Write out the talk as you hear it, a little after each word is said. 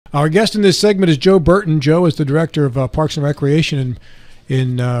Our guest in this segment is Joe Burton. Joe is the director of Parks and Recreation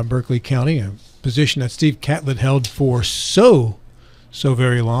in Berkeley County, a position that Steve Catlett held for so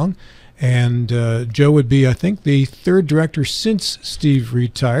very long. And Joe would be, I think, the third director since Steve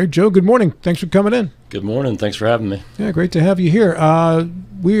retired. Joe, good morning. Thanks for coming in. Good morning. Thanks for having me. Yeah, great to have you here.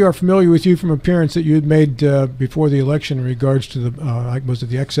 We are familiar with you from an appearance that you had made before the election in regards to the, was it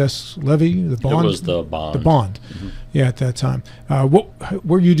the excess levy, the bond? It was the bond. The bond, yeah, at that time. What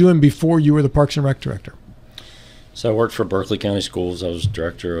were you doing before you were the Parks and Rec director? So I worked for Berkeley County Schools. I was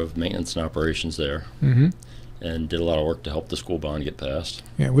director of maintenance and operations there. And did a lot of work to help the school bond get passed.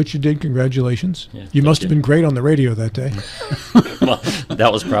 Yeah, which you did. Congratulations. Yeah, you must have been great on the radio that day. Well,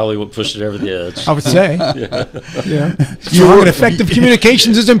 that was probably what pushed it over the edge. I would say. Yeah. Strong and effective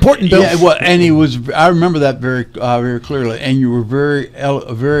communications is important, Bill. Yeah, well, and he was. I remember that very clearly. And you were very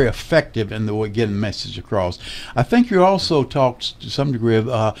effective in the getting the message across. I think you also talked to some degree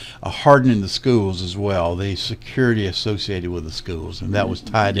of hardening the schools as well, the security associated with the schools, and that was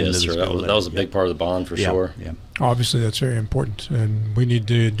tied into the school. That was a big part of the bond for sure. Yeah. Obviously, that's very important, and we need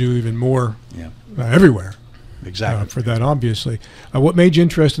to do even more everywhere. Exactly. For that, obviously. What made you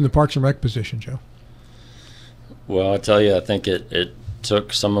interested in the Parks and Rec position, Joe? Well, I tell you, I think it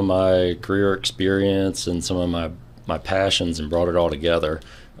took some of my career experience and some of my passions and brought it all together.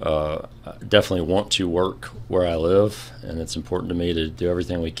 I definitely want to work where I live, and it's important to me to do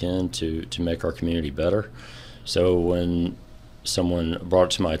everything we can to make our community better. So when someone brought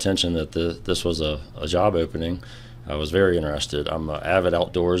it to my attention that this was a job opening, I was very interested. I'm an avid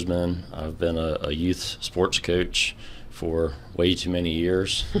outdoorsman. I've been a youth sports coach for way too many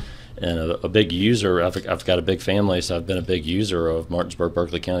years, and a big user. I've got a big family, so I've been a big user of Martinsburg,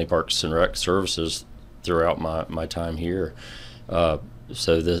 Berkeley County Parks and Rec services throughout my time here. So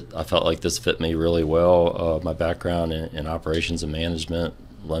I felt like this fit me really well. My background in operations and management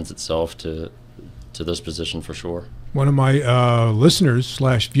lends itself to this position for sure. One of my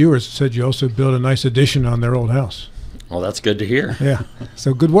listeners/viewers said you also built a nice addition on their old house. Well, that's good to hear. Yeah,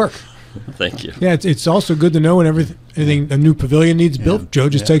 so good work. Thank you. Yeah, it's also good to know when anything a new pavilion needs built. Joe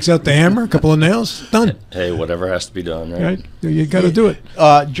just takes out the hammer, a couple of nails, done. Hey, whatever has to be done, right? You got to do it.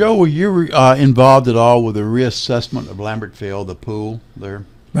 Joe, were you involved at all with the reassessment of Lambert Field, the pool there?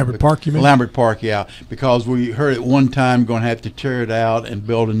 Lambert Park, you mean? Lambert Park, yeah. Because we heard at one time going to have to tear it out and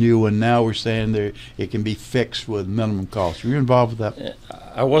build a new one. Now we're saying it can be fixed with minimum cost. Were you involved with that?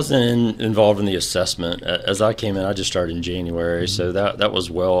 I wasn't involved in the assessment. As I came in, I just started in January, so that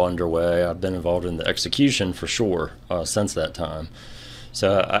was well underway. I've been involved in the execution for sure since that time.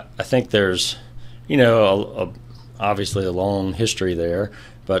 So I think there's, obviously a long history there,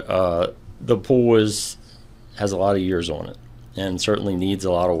 but the pool has a lot of years on it, and certainly needs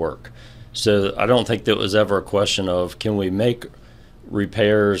a lot of work. So I don't think there was ever a question of, can we make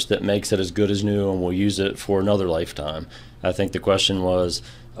repairs that makes it as good as new and we'll use it for another lifetime. I think the question was,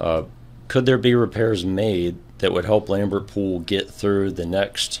 could there be repairs made that would help Lambert Pool get through the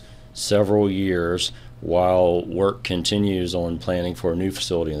next several years while work continues on planning for a new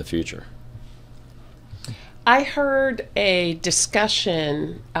facility in the future? I heard a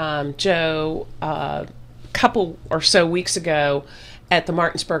discussion, Joe, couple or so weeks ago at the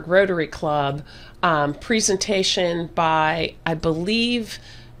Martinsburg Rotary Club, presentation by, I believe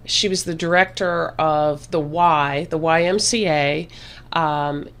she was the director of the YMCA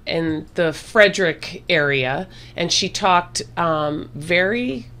in the Frederick area, and she talked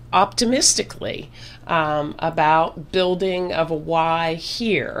very optimistically about building of a Y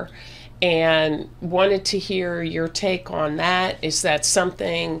here, and wanted to hear your take on that. Is that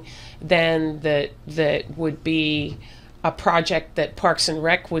something then that would be a project that Parks and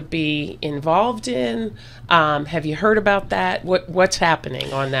Rec would be involved in? Have you heard about that? What's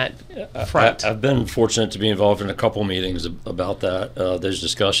happening on that front? I've been fortunate to be involved in a couple meetings about that, those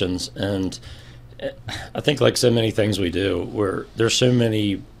discussions, and I think like so many things we do, there's so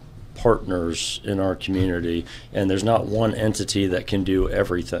many partners in our community, and there's not one entity that can do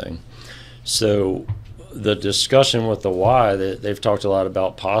everything. So the discussion with the Y, they've talked a lot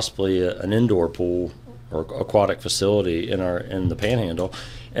about possibly an indoor pool or aquatic facility in the Panhandle,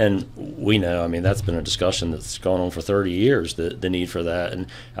 and we know, I mean, that's been a discussion that's gone on for 30 years, the need for that. And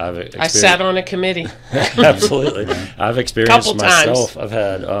I sat on a committee. Absolutely. I've experienced myself. I've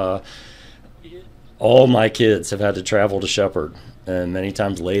had all my kids have had to travel to Shepherd, and many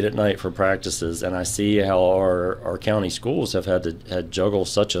times late at night for practices, and I see how our county schools have had to juggle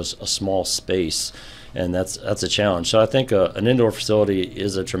such a small space, and that's a challenge. So I think an indoor facility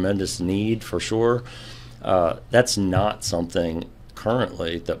is a tremendous need for sure. That's not something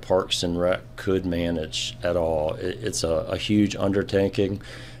currently that Parks and Rec could manage at all. It's a huge undertaking.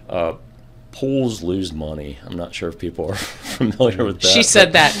 Pools lose money. I'm not sure if people are familiar with that. She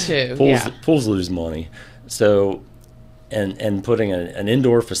said that too. Pools lose money. So, and putting an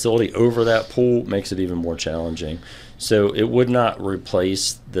indoor facility over that pool makes it even more challenging. So it would not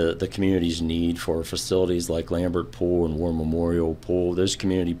replace the community's need for facilities like Lambert Pool and War Memorial Pool, those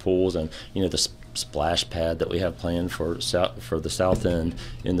community pools, and the splash pad that we have planned for the South End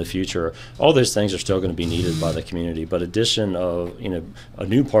in the future. All those things are still going to be needed by the community, but addition of a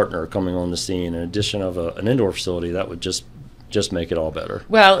new partner coming on the scene, an addition of an indoor facility, that would just make it all better.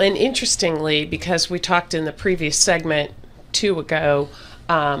 Well, and interestingly, because we talked in the previous segment 2 ago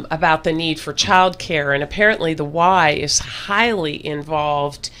about the need for childcare, and apparently the Y is highly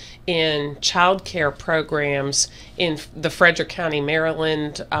involved in childcare programs in the Frederick County,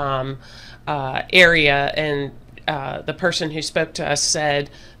 Maryland area, and the person who spoke to us said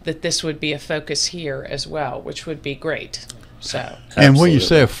that this would be a focus here as well, which would be great. So, and when you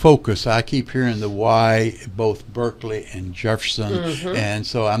say a focus, I keep hearing the Y, both Berkeley and Jefferson, and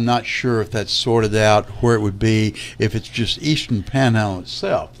so I'm not sure if that's sorted out where it would be. If it's just Eastern Panhandle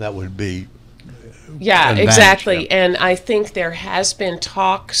itself, that would be exactly. And I think there has been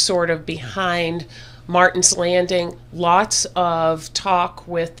talk sort of behind Martin's Landing, lots of talk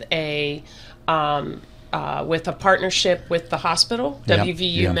with a partnership with the hospital,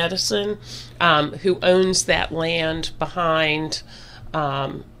 WVU Medicine, who owns that land behind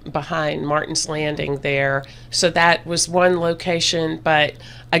Martin's Landing there. So that was one location, but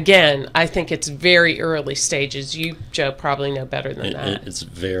again, I think it's very early stages. You, Joe, probably know better than that. It's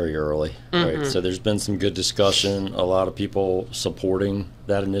very early, right? So there's been some good discussion, a lot of people supporting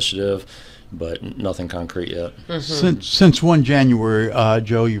that initiative, but nothing concrete yet. Since 1 January,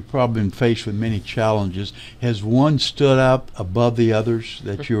 Joe, you've probably been faced with many challenges. Has one stood up above the others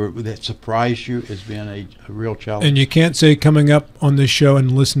that surprised you as being a real challenge? And you can't say coming up on this show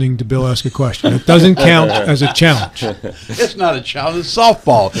and listening to Bill ask a question. It doesn't count as a challenge. It's not a challenge. It's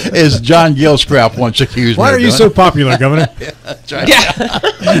softball, as John Gilstrap once accused me Why of are you doing. so popular, Governor? That's right.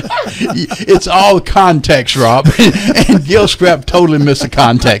 It's all context, Rob. And Gilstrap totally missed the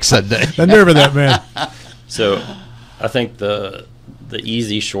context that day. The nerve of that man. So I think the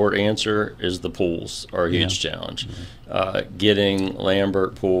easy short answer is the pools are a huge challenge. Getting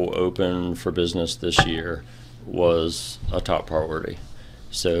Lambert Pool open for business this year was a top priority.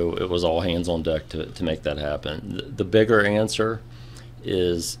 So it was all hands on deck to make that happen. The bigger answer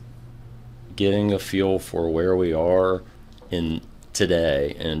is getting a feel for where we are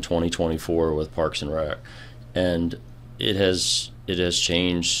today in 2024 with Parks and Rec. And it has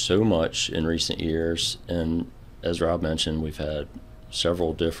changed so much in recent years, and as Rob mentioned, we've had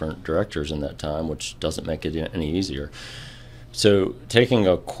several different directors in that time, which doesn't make it any easier. So taking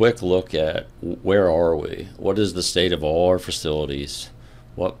a quick look at where are we, what is the state of all our facilities,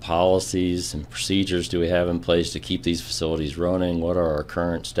 what policies and procedures do we have in place to keep these facilities running, what are our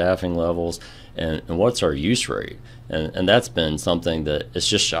current staffing levels, and what's our use rate, and that's been something that it's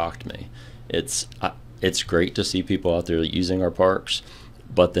just shocked me. It's great to see people out there using our parks,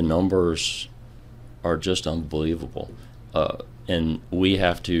 but the numbers are just unbelievable. And we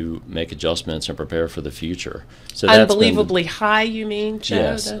have to make adjustments and prepare for the future. So Unbelievably high, you mean, Joe?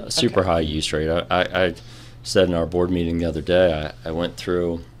 Yes, super high use rate. I said in our board meeting the other day, I went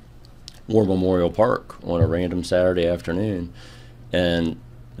through War Memorial Park on a random Saturday afternoon, and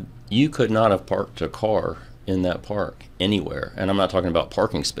you could not have parked a car in that park anywhere. And I'm not talking about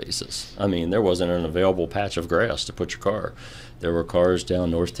parking spaces. I mean, there wasn't an available patch of grass to put your car. There were cars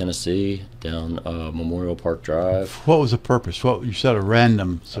down North Tennessee, down Memorial Park Drive. What was the purpose? What you said, a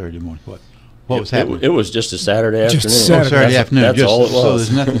random Saturday morning. What was happening? It was just a Saturday afternoon. Saturday afternoon. That's all it was. So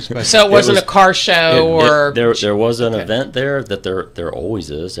there's nothing special. So it wasn't a car show There was an event there that there always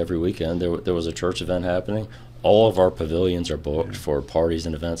is every weekend. There was a church event happening. All of our pavilions are booked for parties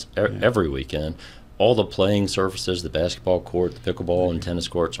and events every weekend. All the playing surfaces, the basketball court, the pickleball and tennis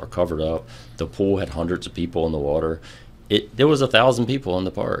courts are covered up. The pool had hundreds of people in the water. There was 1,000 people in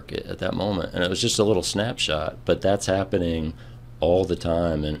the park at that moment, and it was just a little snapshot. But that's happening all the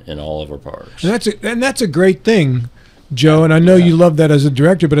time in all of our parks. And that's a great thing, Joe. And I know you love that as a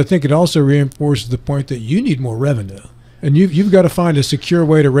director, but I think it also reinforces the point that you need more revenue. And you've got to find a secure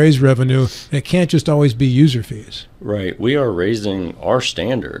way to raise revenue, and it can't just always be user fees. Right. We are raising our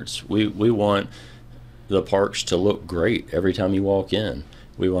standards. We want the parks to look great every time you walk in.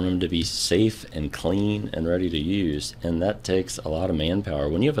 We want them to be safe and clean and ready to use, and that takes a lot of manpower.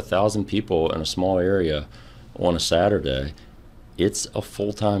 When you have 1,000 people in a small area on a Saturday, it's a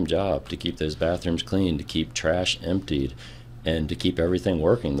full-time job to keep those bathrooms clean, to keep trash emptied. and to keep everything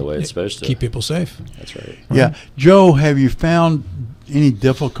working the way it's supposed to. Keep people safe. That's right. Yeah. Joe, have you found any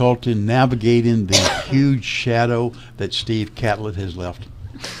difficulty navigating the huge shadow that Steve Catlett has left?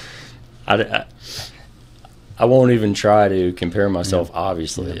 I won't even try to compare myself,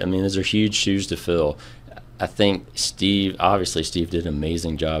 obviously. I mean, those are huge shoes to fill. I think Steve did an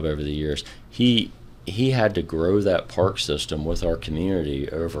amazing job over the years. He had to grow that park system with our community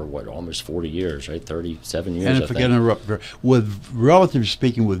over, almost 40 years, right? 37 years, And if I can interrupt, with, relatively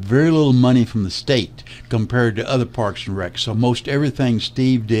speaking, with very little money from the state compared to other parks and recs. So most everything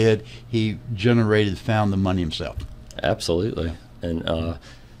Steve did, he found the money himself. Absolutely. And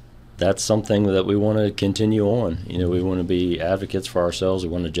that's something that we want to continue on. You know, we want to be advocates for ourselves.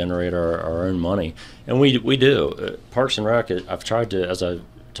 We want to generate our own money. And we do. Parks and Rec, I've tried to, as I've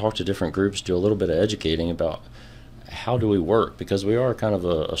talked to different groups, do a little bit of educating about how do we work, because we are kind of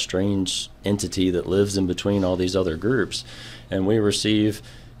a strange entity that lives in between all these other groups. And we receive,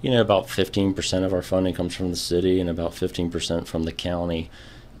 about 15% of our funding comes from the city and about 15% from the county.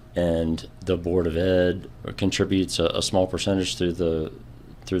 And the Board of Ed contributes a small percentage through the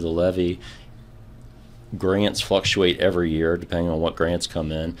levy. Grants fluctuate every year depending on what grants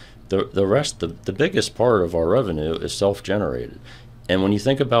come in. The rest, the biggest part of our revenue is self-generated. And when you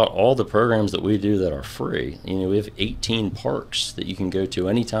think about all the programs that we do that are free, we have 18 parks that you can go to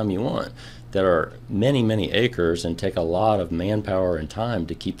anytime you want that are many, many acres and take a lot of manpower and time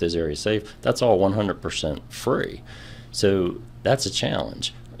to keep those areas safe. That's all 100% free. So that's a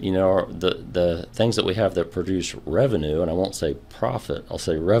challenge. The things that we have that produce revenue, and I won't say profit, I'll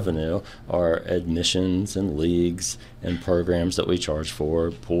say revenue, are admissions and leagues and programs that we charge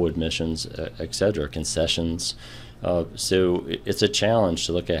for, pool admissions, et cetera, concessions. So it's a challenge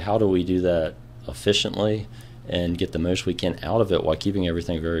to look at how do we do that efficiently and get the most we can out of it while keeping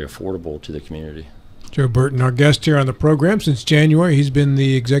everything very affordable to the community. Joe Burton, our guest here on the program since January. He's been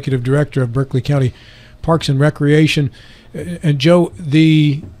the executive director of Berkeley County Parks and Recreation. And Joe,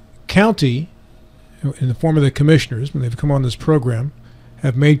 the county, in the form of the commissioners, when they've come on this program,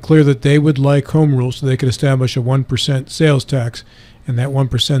 have made clear that they would like home rules so they could establish a 1% sales tax, and that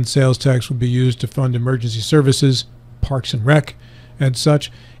 1% sales tax would be used to fund emergency services, parks and rec, and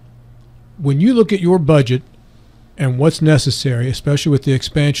such. When you look at your budget and what's necessary, especially with the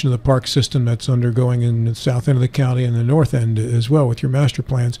expansion of the park system that's undergoing in the south end of the county and the north end as well with your master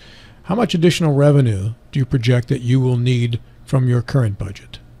plans, how much additional revenue do you project that you will need from your current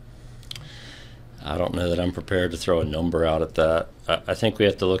budget? I don't know that I'm prepared to throw a number out at that. I think we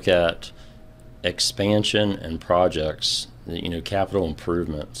have to look at expansion and projects. Capital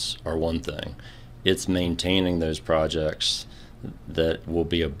improvements are one thing. It's maintaining those projects that will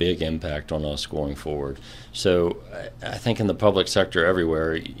be a big impact on us going forward. So I think in the public sector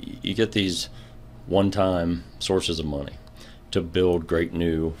everywhere, you get these one-time sources of money to build great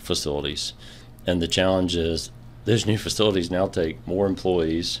new facilities. And the challenge is those new facilities now take more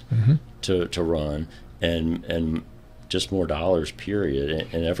employees to run and just more dollars,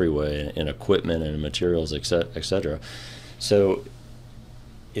 period, in every way, in equipment and materials, et cetera. So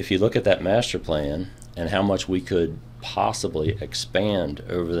if you look at that master plan and how much we could possibly expand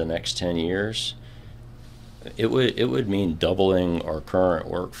over the next 10 years, it would mean doubling our current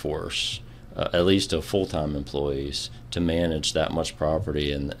workforce, at least of full-time employees, to manage that much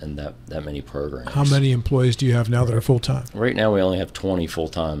property and that many programs. How many employees do you have now that are full-time? Right now we only have 20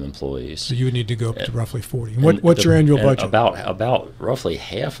 full-time employees. So you would need to go up to roughly 40. What's your annual budget? About roughly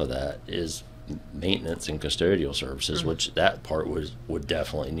half of that is maintenance and custodial services, which that part would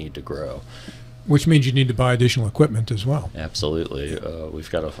definitely need to grow. Which means you need to buy additional equipment as well. Absolutely.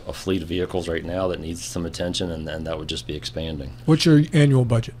 We've got a fleet of vehicles right now that needs some attention, and that would just be expanding. What's your annual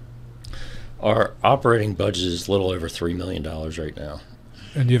budget? Our operating budget is a little over $3 million right now.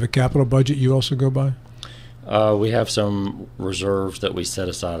 And do you have a capital budget you also go by? We have some reserves that we set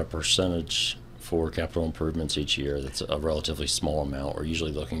aside a percentage for capital improvements each year. That's a relatively small amount. We're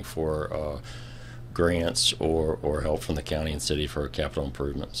usually looking for grants or help from the county and city for capital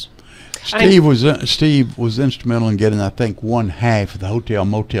improvements. Steve was instrumental in getting, I think, one half of the hotel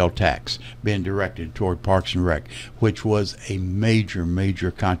motel tax being directed toward Parks and Rec, which was a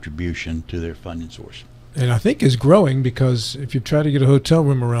major contribution to their funding source. And I think is growing, because if you've tried to get a hotel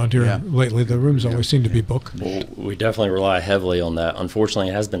room around here lately, the rooms always seem to be booked. Well, we definitely rely heavily on that. Unfortunately,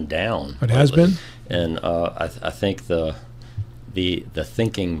 it has been down. It has been? And I think the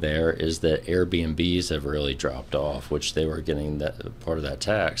thinking there is that Airbnbs have really dropped off, which they were getting that part of that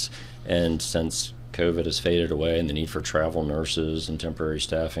tax. And since COVID has faded away and the need for travel nurses and temporary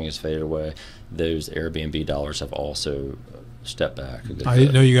staffing has faded away, those Airbnb dollars have also stepped back. I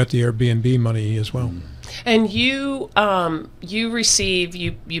didn't know you got the Airbnb money as well. And you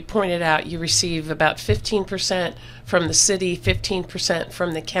you pointed out you receive about 15% from the city, 15%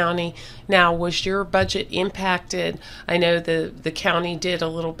 from the county. Now, was your budget impacted? I know the county did a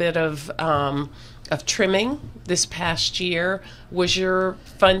little bit of trimming this past year. Was your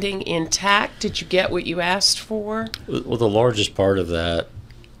funding intact? Did you get what you asked for? Well, the largest part of that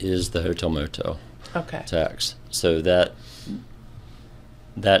is the hotel motel tax. So that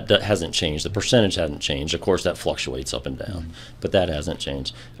hasn't changed. The percentage hasn't changed. Of course, that fluctuates up and down, but that hasn't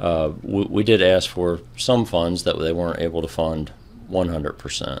changed. We did ask for some funds that they weren't able to fund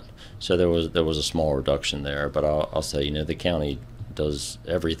 100%. So there was a small reduction there. But I'll say, the county does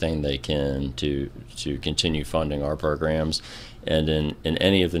everything they can to continue funding our programs, and in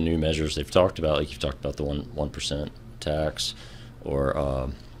any of the new measures they've talked about, like you've talked about the 1% tax or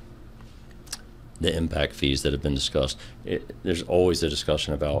the impact fees that have been discussed. There's always a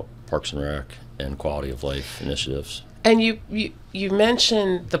discussion about Parks and Rec and quality of life initiatives. And you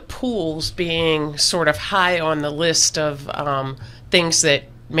mentioned the pools being sort of high on the list of things that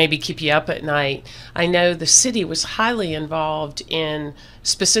maybe keep you up at night. I know the city was highly involved in,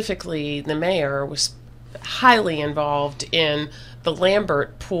 specifically the mayor was highly involved in the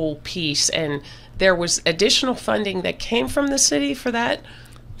Lambert pool piece, and there was additional funding that came from the city for that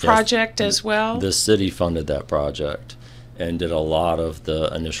project as well? The city funded that project and did a lot of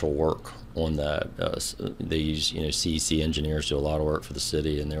the initial work on that. They use CEC engineers do a lot of work for the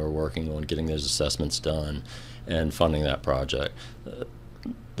city, and they were working on getting those assessments done and funding that project.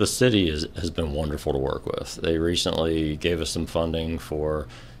 The city has been wonderful to work with. They recently gave us some funding for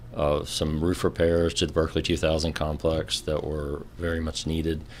some roof repairs to the Berkeley 2000 complex that were very much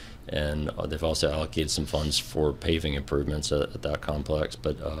needed. And they've also allocated some funds for paving improvements at that complex.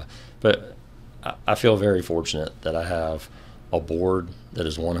 But I feel very fortunate that I have a board that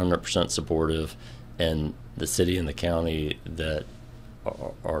is 100% supportive, and the city and the county that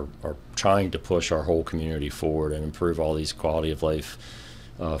are trying to push our whole community forward and improve all these quality of life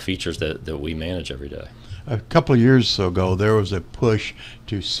features that we manage every day. A couple of years ago, there was a push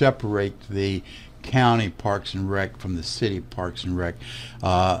to separate the county Parks and Rec from the city Parks and Rec.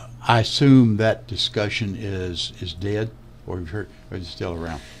 I assume that discussion is dead, or you've heard, or is it still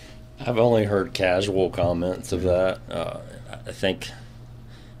around? I've only heard casual comments of that.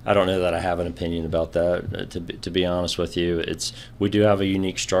 I don't know that I have an opinion about that. To be honest with you, we do have a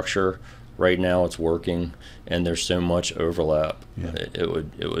unique structure. Right now, it's working, and there's so much overlap. Yeah.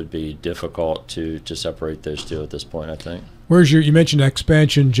 It would be difficult to separate those two at this point, I think. You mentioned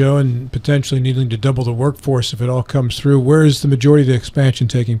expansion, Joe, and potentially needing to double the workforce if it all comes through. Where is the majority of the expansion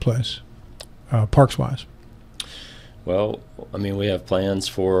taking place, parks-wise? Well, we have plans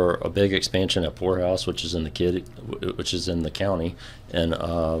for a big expansion at Poorhouse, which is in the county, and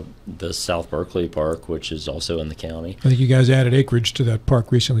the South Berkeley Park, which is also in the county. I think you guys added acreage to that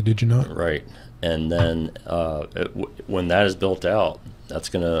park recently, did you not? Right, and then when that is built out, that's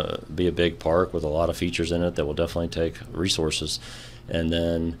going to be a big park with a lot of features in it that will definitely take resources, and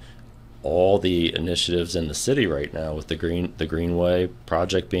then all the initiatives in the city right now with the Greenway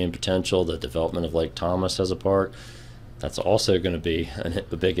project being potential, the development of Lake Thomas as a park. That's also going to be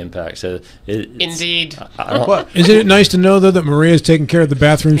a big impact. So indeed. Isn't it nice to know, though, that Maria's taking care of the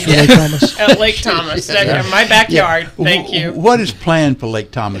bathrooms for Lake Thomas? Lake Thomas, my backyard. Yeah. Thank you. What is planned for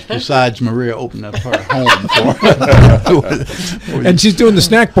Lake Thomas besides Maria opening up her home for? And she's doing the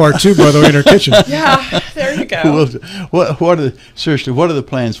snack bar too, by the way, in her kitchen. Yeah, there you go. What are the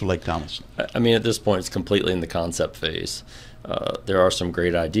plans for Lake Thomas? At this point, it's completely in the concept phase. There are some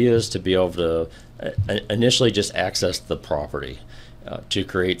great ideas to be able to initially just access the property, to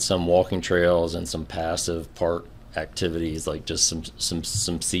create some walking trails and some passive park activities, like just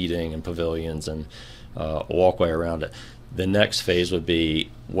some seating and pavilions and a walkway around it. The next phase would be,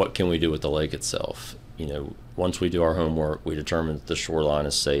 what can we do with the lake itself? Once we do our homework, we determine that the shoreline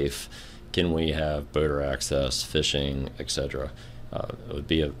is safe. Can we have boater access, fishing, etc.? It would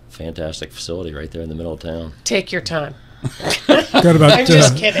be a fantastic facility right there in the middle of town. Take your time. Got about, I'm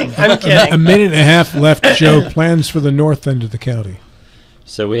just kidding. I'm kidding. A minute and a half left, Joe. Plans for the north end of the county.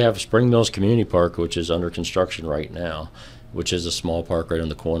 So we have Spring Mills Community Park, which is under construction right now, which is a small park right on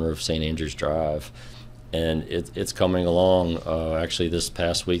the corner of St. Andrews Drive. And it's coming along. Actually, this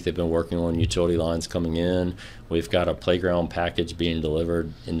past week they've been working on utility lines coming in. We've got a playground package being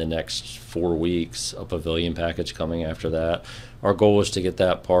delivered in the next 4 weeks, a pavilion package coming after that. Our goal is to get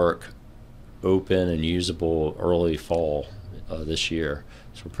that park open and usable early fall this year.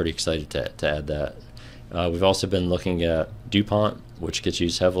 So we're pretty excited to add that. We've also been looking at DuPont, which gets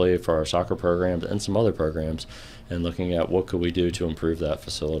used heavily for our soccer programs and some other programs, and looking at what could we do to improve that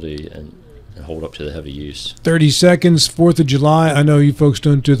facility and hold up to the heavy use. 30 seconds, 4th of July. I know you folks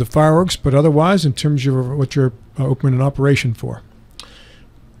don't do the fireworks, but otherwise, in terms of what you're opening an operation for.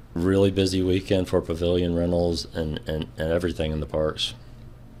 Really busy weekend for pavilion rentals and everything in the parks.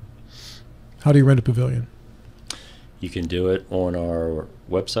 How do you rent a pavilion? You can do it on our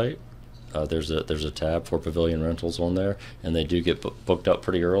website. There's a tab for pavilion rentals on there, and they do get booked up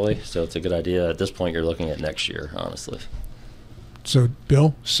pretty early, so it's a good idea. At this point, you're looking at next year, honestly. So,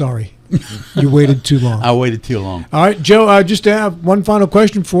 Bill, sorry. You waited too long. I waited too long. All right, Joe, just to have one final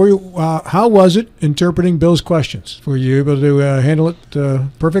question for you. How was it interpreting Bill's questions? Were you able to handle it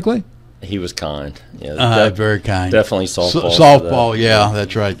perfectly? He was kind. Yeah, very kind. Definitely softball. Softball, yeah,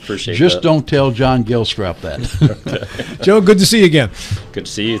 that's right. Appreciate Just that. don't tell John Gilstrap that. Joe, good to see you again. Good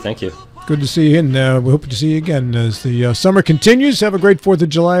to see you. Thank you. Good to see you, and we hope to see you again as the summer continues. Have a great 4th of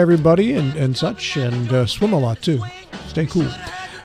July, everybody, and such, and swim a lot, too. Stay cool.